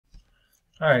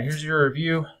All right, here's your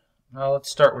review.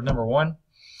 Let's start with number 1.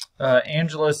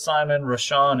 Angela, Simon,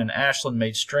 Rashawn, and Ashlyn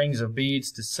made strings of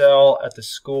beads to sell at the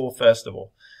school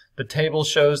festival. The table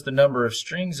shows the number of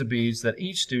strings of beads that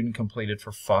each student completed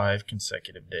for 5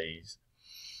 consecutive days.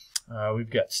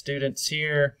 We've got students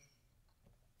here,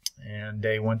 and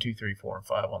day 1, 2, 3, 4, and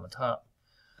 5 on the top.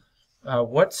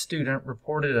 What student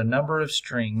reported a number of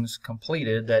strings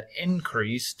completed that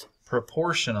increased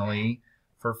proportionally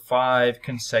for 5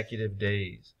 consecutive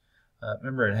days?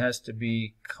 Remember, it has to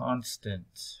be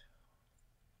constant.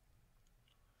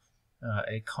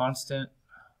 A constant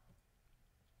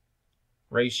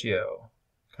ratio,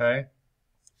 okay,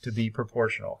 to be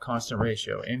proportional. Constant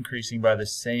ratio, increasing by the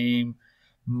same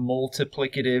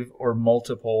multiplicative or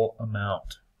multiple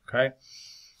amount, okay?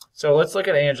 So let's look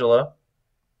at Angela.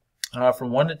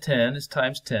 From 1 to 10 is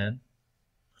times 10.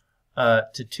 To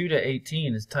 2 to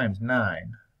 18 is times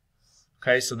 9.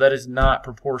 Okay, so that is not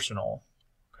proportional.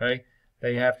 Okay,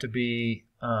 they have to be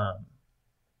the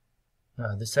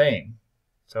same.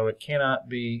 So it cannot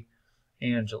be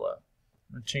Angela.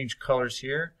 I'm going to change colors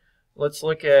here. Let's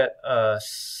look at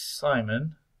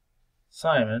Simon.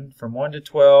 Simon, from 1 to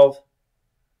 12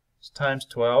 is times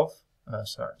 12.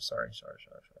 Sorry.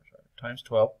 Times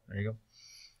 12. There you go.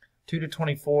 2 to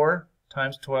 24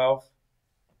 times 12.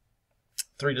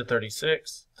 3 to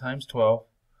 36 times 12.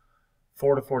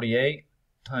 4 to 48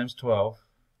 times 12.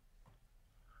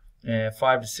 And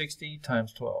 5 to 60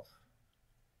 times 12.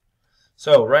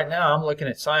 So right now I'm looking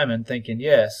at Simon thinking,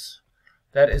 yes,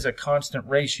 that is a constant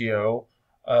ratio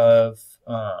of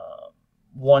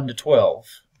 1 to 12.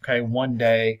 Okay, 1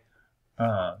 day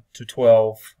to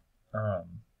 12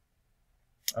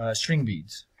 string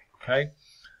beads. Okay,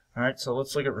 all right, so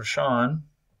let's look at Rashawn.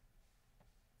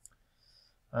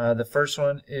 The first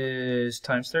one is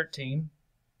times 13.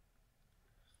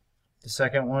 The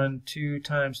second one, 2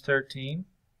 times 13.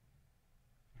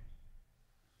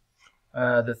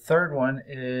 The third one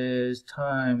is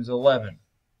times 11.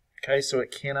 Okay, so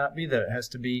it cannot be that. It has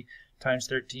to be times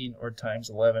 13 or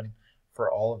times 11 for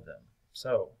all of them.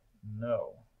 So,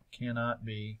 no, cannot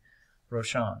be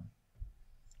Rashawn.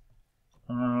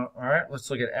 All right,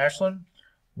 let's look at Ashlyn.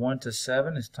 1 to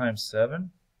 7 is times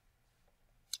 7.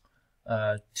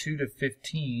 2 to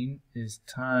 15 is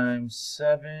times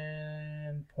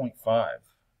 7.5.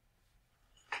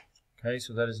 Okay,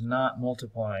 so that is not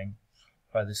multiplying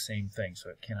by the same thing, so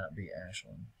it cannot be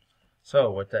Ashlyn.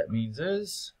 So what that means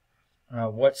is,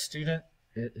 what student?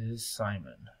 It is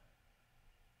Simon.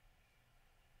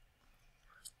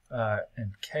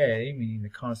 And K, meaning the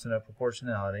constant of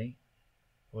proportionality,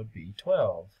 would be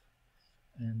 12.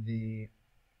 And the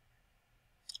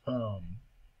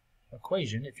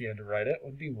equation, if you had to write it,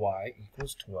 would be y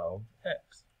equals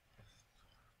 12x.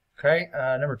 Okay,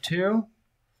 number 2,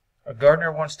 a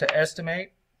gardener wants to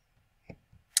estimate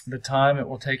the time it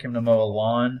will take him to mow a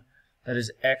lawn that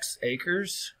is X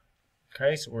acres.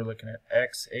 Okay, so we're looking at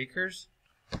X acres.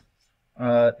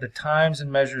 The times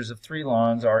and measures of 3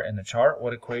 lawns are in the chart.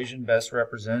 What equation best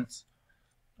represents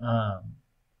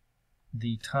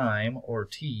the time, or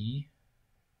T,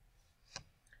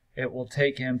 it will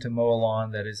take him to mow a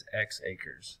lawn that is X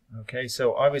acres? Okay,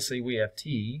 so obviously we have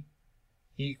T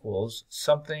equals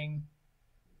something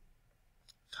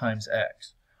times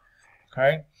X.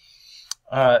 Okay,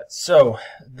 so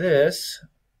this,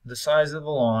 the size of the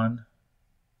lawn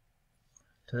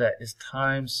to that is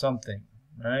times something,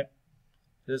 right?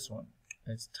 This one,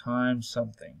 it's times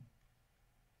something.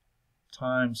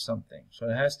 Times something. So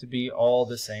it has to be all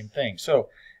the same thing. So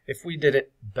if we did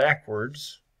it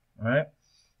backwards, right?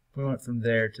 If we went from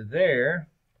there to there,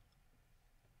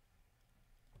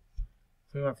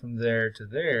 if we went from there to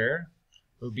there,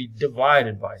 it would be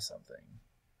divided by something.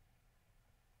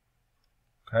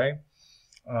 Okay?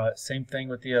 Same thing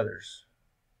with the others.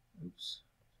 Oops,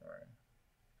 sorry.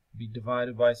 Be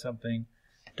divided by something,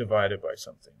 divided by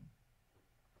something.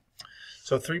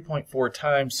 So 3.4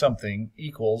 times something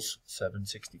equals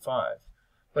 765.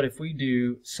 But if we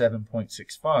do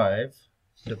 7.65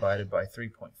 divided by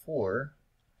 3.4,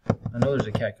 I know there's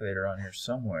a calculator on here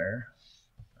somewhere.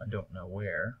 I don't know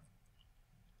where.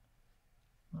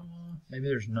 Maybe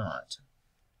there's not.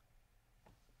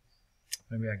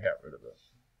 Maybe I got rid of it.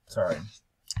 Sorry.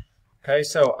 Okay,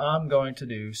 so I'm going to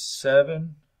do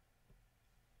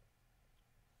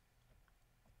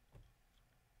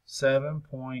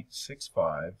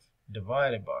 7.65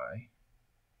 divided by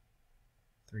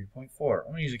 3.4.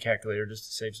 I'm going to use a calculator just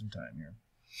to save some time here.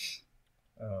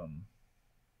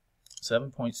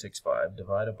 7.65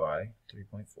 divided by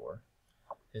 3.4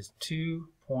 is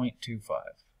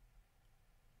 2.25.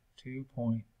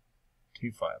 2.25,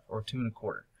 or 2 1/4.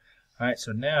 All right,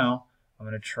 so now I'm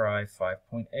going to try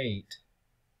 5.8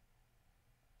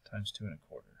 times 2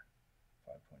 1/4.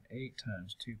 5.8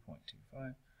 times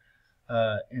 2.25.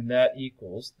 And that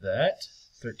equals that,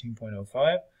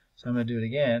 13.05. So I'm going to do it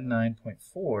again,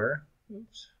 9.4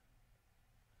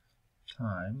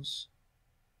 times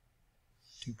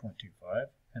 2.25,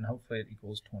 and hopefully it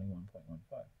equals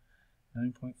 21.15.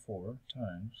 9.4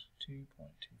 times 2.25.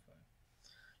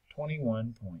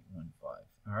 21.15.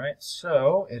 All right,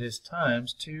 so it is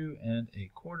times 2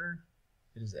 1/4.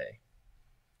 It is A.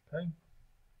 Okay.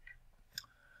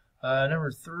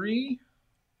 Number 3,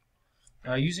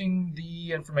 using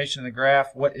the information in the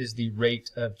graph, what is the rate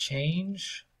of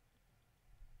change?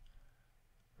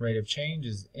 Rate of change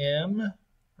is M,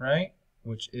 right?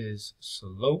 Which is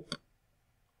slope,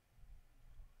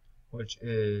 which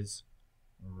is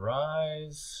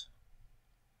rise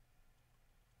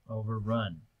over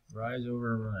run. Rise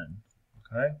over run.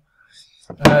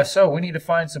 Okay. So we need to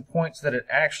find some points that it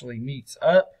actually meets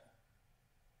up,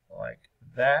 like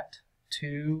that,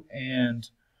 2 and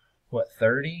what,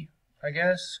 30, I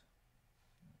guess,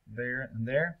 there and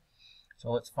there. So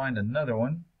let's find another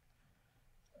one.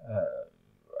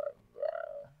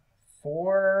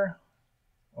 4,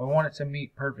 I want it to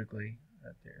meet perfectly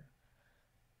right there.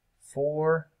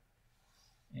 4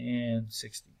 and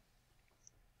 60.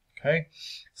 Okay,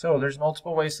 so there's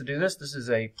multiple ways to do this. This is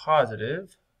a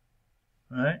positive,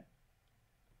 right?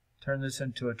 Turn this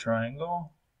into a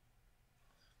triangle.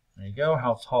 There you go.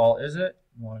 How tall is it?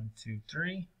 1, 2,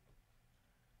 3.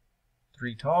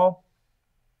 3 tall.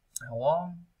 How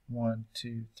long? 1,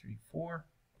 2, 3, 4.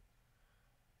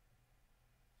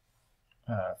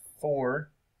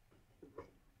 4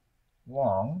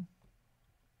 long.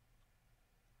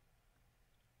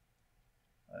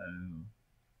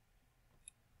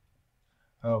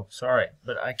 Oh, sorry,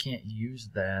 but I can't use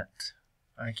that.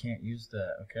 I can't use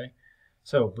that, okay?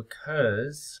 So,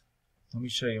 because, let me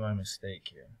show you my mistake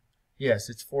here. Yes,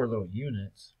 it's 4 little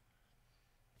units,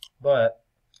 but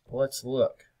let's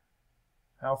look.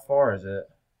 How far is it?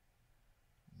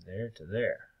 There to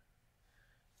there.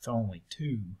 It's only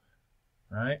 2,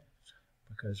 right?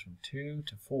 Because from 2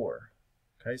 to 4.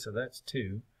 Okay, so that's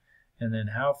 2. And then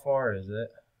how far is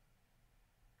it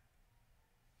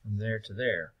from there to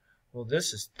there? Well,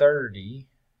 this is 30,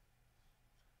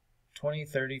 20,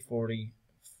 30, 40,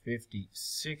 50,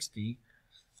 60.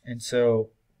 And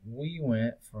so we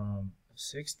went from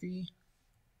 60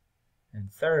 and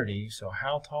 30. So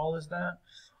how tall is that?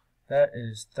 That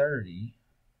is 30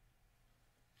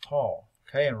 tall.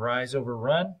 Okay, and rise over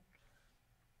run.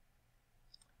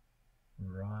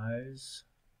 Rise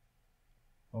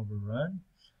over run.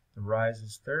 The rise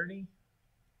is 30.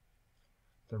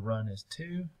 The run is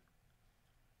 2.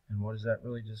 And what does that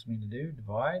really just mean to do?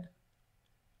 Divide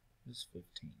is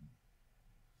 15.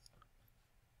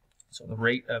 So the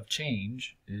rate of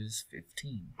change is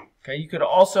 15. Okay, you could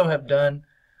also have done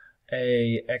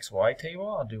a XY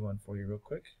table. I'll do one for you real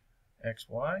quick.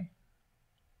 XY.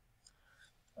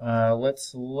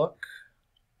 Let's look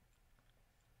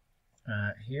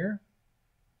here.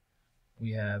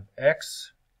 We have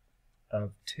X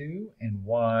of 2 and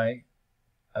Y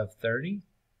of 30.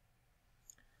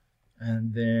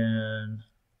 And then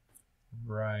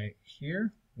right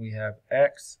here we have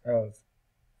X of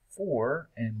 4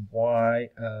 and Y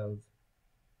of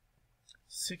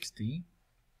 60.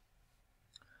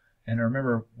 And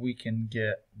remember, we can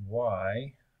get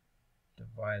Y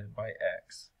divided by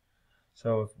X.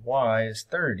 So if Y is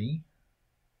 30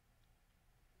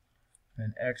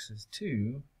 and X is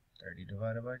 2, 30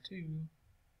 divided by 2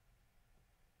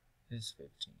 is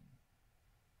 15.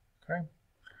 Okay.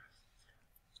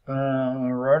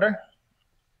 Alrighty.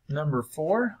 Number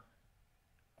 4.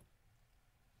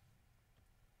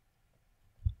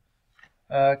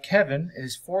 Kevin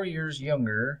is 4 years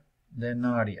younger than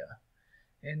Nadia.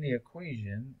 In the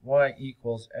equation, y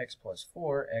equals x plus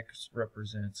 4, x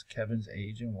represents Kevin's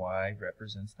age and y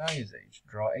represents Nadia's age.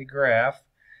 Draw a graph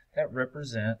that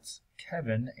represents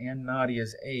Kevin and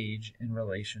Nadia's age in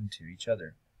relation to each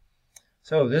other.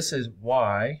 So this is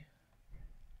y.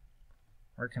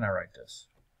 Where can I write this?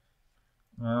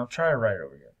 I'll try to write it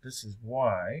over here. This is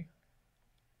y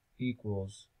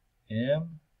equals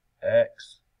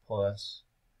mx plus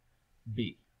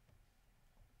b,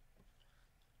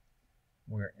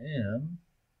 where m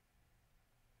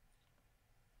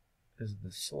is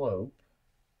the slope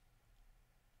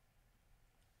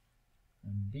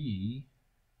and b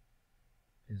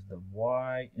is the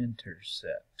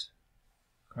y-intercept.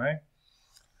 Okay?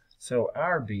 So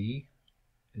our b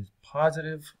is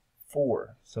positive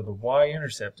 4. So the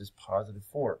y-intercept is positive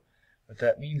 4. What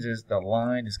that means is the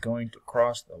line is going to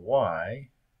cross the y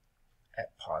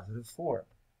at positive 4.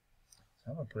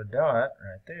 So I'm going to put a dot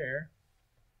right there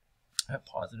at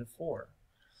positive 4.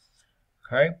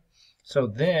 Okay, so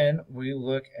then we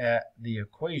look at the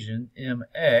equation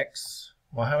mx.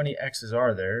 Well, how many x's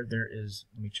are there? There is,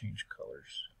 let me change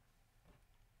colors.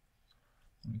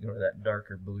 Let me go to that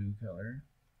darker blue color.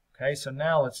 Okay, so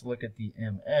now let's look at the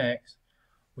mx,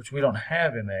 which we don't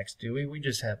have mx, do we? We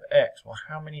just have x. Well,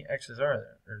 how many x's are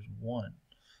there? There's 1.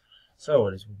 So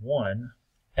it is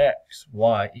 1x,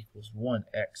 y equals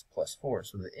 1x plus 4.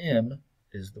 So the m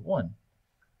is the 1.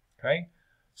 Okay,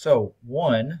 so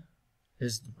 1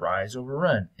 is the rise over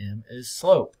run. M is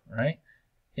slope, right?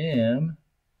 M,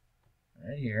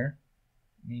 right here,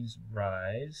 means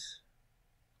rise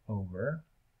over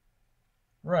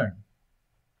run.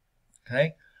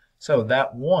 Okay, so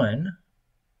that 1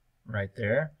 right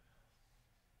there,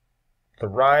 the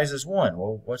rise is 1.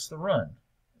 Well, what's the run?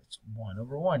 It's 1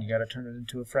 over 1. You got to turn it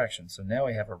into a fraction. So now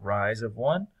we have a rise of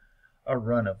 1, a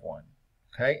run of 1.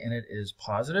 Okay, and it is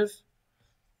positive,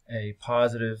 a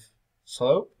positive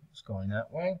slope. It's going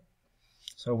that way.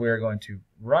 So we're going to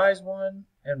rise 1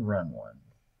 and run 1.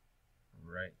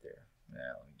 Right there.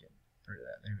 Now let me get rid of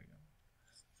that. There we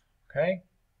go. Okay,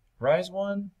 rise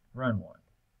 1, run 1.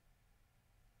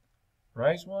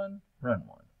 Rise 1, run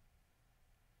 1.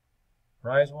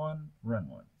 Rise 1, run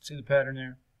 1. See the pattern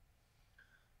there?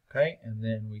 Okay, and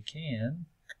then we can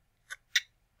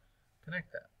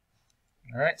connect that.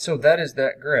 All right, so that is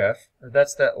that graph, or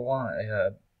that's that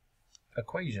line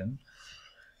equation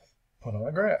put on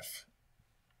a graph.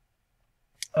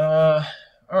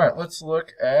 All right, let's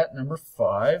look at number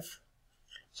 5.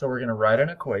 So we're going to write an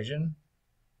equation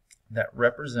that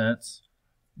represents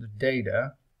the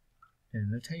data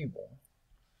in the table,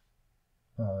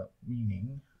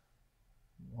 meaning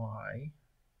y,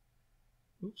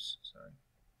 oops, sorry.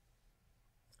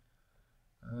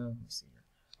 Let me see here.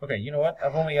 Okay, you know what?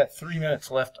 I've only got 3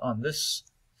 minutes left on this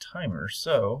timer,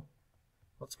 so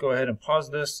let's go ahead and pause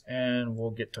this and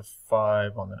we'll get to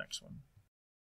 5 on the next one.